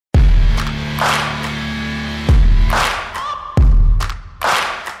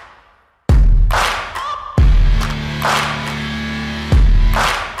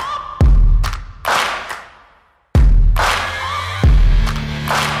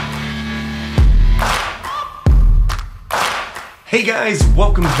Hey guys,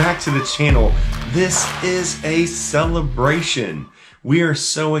 welcome back to the channel. This is a celebration. We are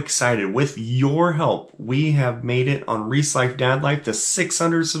so excited. With your help, we have made it on Reece Life Dad Life to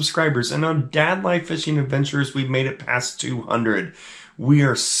 600 subscribers, and on Dad Life Fishing Adventures, we've made it past 200. We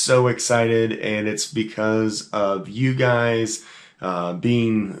are so excited, and it's because of you guys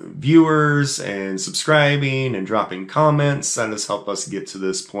being viewers and subscribing and dropping comments that has helped us get to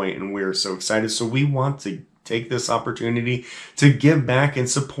this point, and we are so excited. So we want to take this opportunity to give back and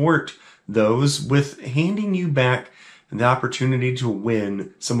support those with handing you back the opportunity to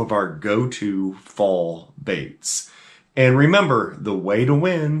win some of our go-to fall baits. And remember, the way to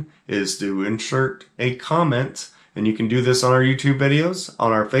win is to insert a comment, and you can do this on our YouTube videos,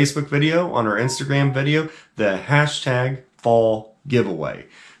 on our Facebook video, on our Instagram video, the hashtag fall giveaway.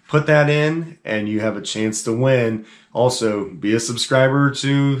 Put that in and you have a chance to win. Also, be a subscriber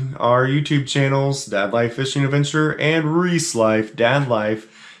to our YouTube channels, Dad Life Fishing Adventure and Reece Life Dad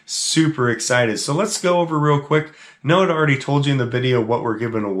Life. Super excited. So let's go over real quick. No, I'd already told you in the video what we're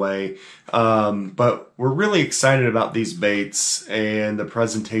giving away, but we're really excited about these baits and the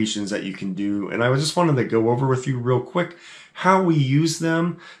presentations that you can do. And I just wanted to go over with you real quick how we use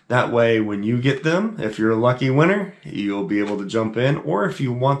them. That way, when you get them, if you're a lucky winner, you'll be able to jump in. Or if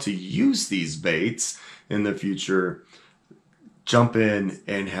you want to use these baits in the future, jump in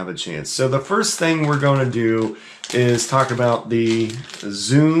and have a chance. So the first thing we're going to do is talk about the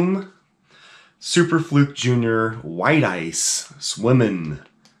Zoom Super Fluke Junior White Ice Swimmin.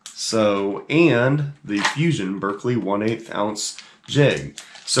 So, and the Fusion Berkley 1/8 ounce jig.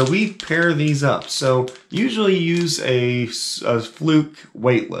 So we pair these up. So usually use a Fluke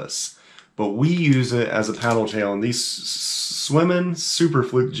weightless, but we use it as a paddle tail. And these Swimmin Super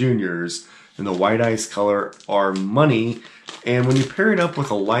Fluke Juniors in the white ice color are money. And when you pair it up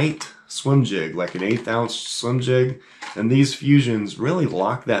with a light swim jig, like an 1/8 ounce swim jig, and these Fusions really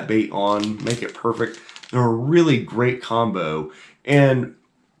lock that bait on, make it perfect. They're a really great combo. And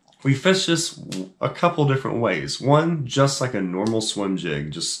we fish this a couple different ways. One, just like a normal swim jig,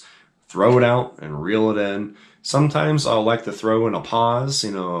 just throw it out and reel it in. Sometimes I'll like to throw in a pause,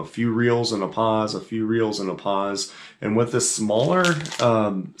 you know, a few reels and a pause, a few reels and a pause. And with this smaller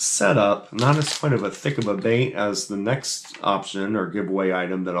setup, not as quite of a thick of a bait as the next option or giveaway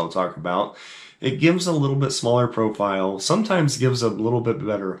item that I'll talk about, it gives a little bit smaller profile, sometimes gives a little bit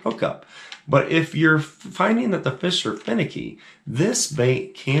better hookup. But if you're finding that the fish are finicky, this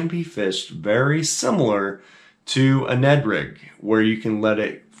bait can be fished very similar to a Ned rig, where you can let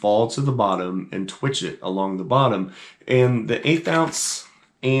it fall to the bottom and twitch it along the bottom. And the 1/8 ounce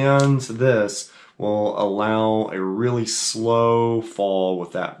and this will allow a really slow fall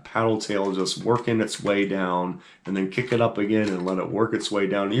with that paddle tail just working its way down, and then kick it up again and let it work its way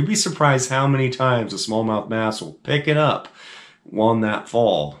down. You'd be surprised how many times a smallmouth bass will pick it up on that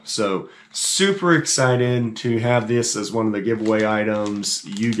fall. So super excited to have this as one of the giveaway items.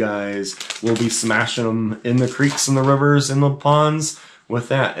 You guys will be smashing them in the creeks and the rivers and the ponds with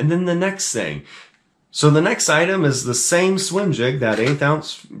that. And then the next thing, so the next item is the same swim jig, that 1/8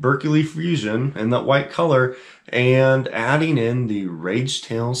 ounce Berkley Fusion in that white color, and adding in the Rage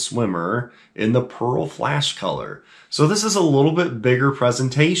Tail Swimmer in the pearl flash color. So this is a little bit bigger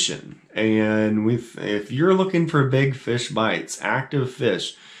presentation, and if you're looking for big fish bites, active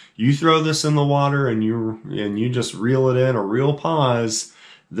fish, you throw this in the water and you just reel it in, a real pause.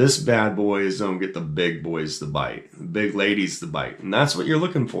 This bad boy is gonna get the big boys to bite, the big ladies to bite, and that's what you're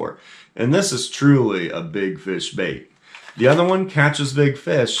looking for. And this is truly a big fish bait. The other one catches big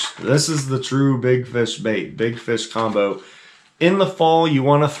fish. This is the true big fish bait, big fish combo. In the fall, you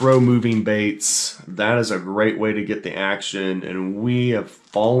want to throw moving baits. That is a great way to get the action, and we have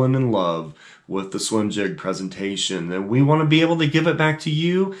fallen in love with the swim jig presentation, and we want to be able to give it back to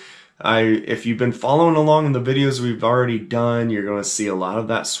you. If you've been following along in the videos we've already done, you're going to see a lot of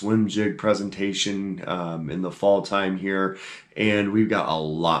that swim jig presentation in the fall time here. And we've got a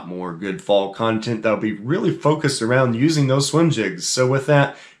lot more good fall content that'll be really focused around using those swim jigs. So with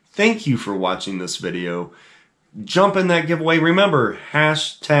that, thank you for watching this video. Jump in that giveaway. Remember,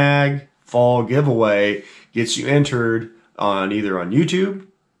 hashtag fall giveaway gets you entered on either on YouTube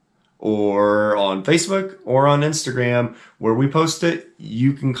or on Facebook or on Instagram, where we post it.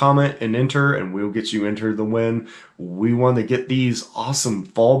 You can comment and enter, and we'll get you entered the win. We want to get these awesome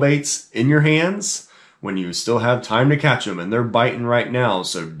fall baits in your hands when you still have time to catch them, and they're biting right now,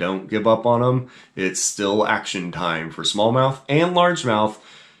 so don't give up on them. It's still action time for smallmouth and largemouth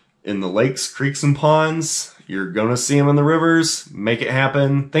in the lakes, creeks, and ponds. You're gonna see them in the rivers. Make it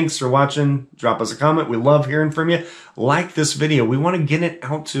happen. Thanks for watching. Drop us a comment. We love hearing from you. Like this video. We want to get it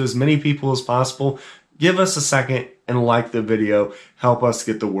out to as many people as possible. Give us a second and like the video. Help us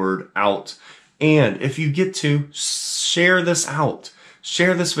get the word out. And if you get to, share this out.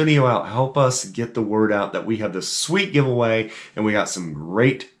 Share this video out. Help us get the word out that we have this sweet giveaway and we got some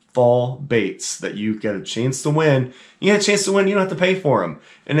great fall baits that you get a chance to win. You get a chance to win, you don't have to pay for them.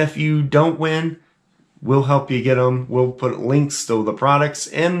 And if you don't win, we'll help you get them. We'll put links to the products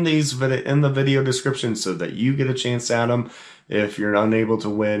in the video description so that you get a chance at them. If you're unable to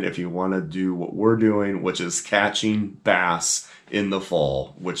win, if you want to do what we're doing, which is catching bass in the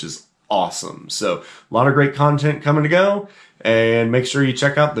fall, which is awesome. So a lot of great content coming to go. And make sure you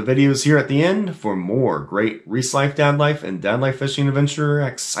check out the videos here at the end for more great Reece Life, Dad Life, and Dad Life fishing adventure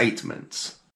excitement.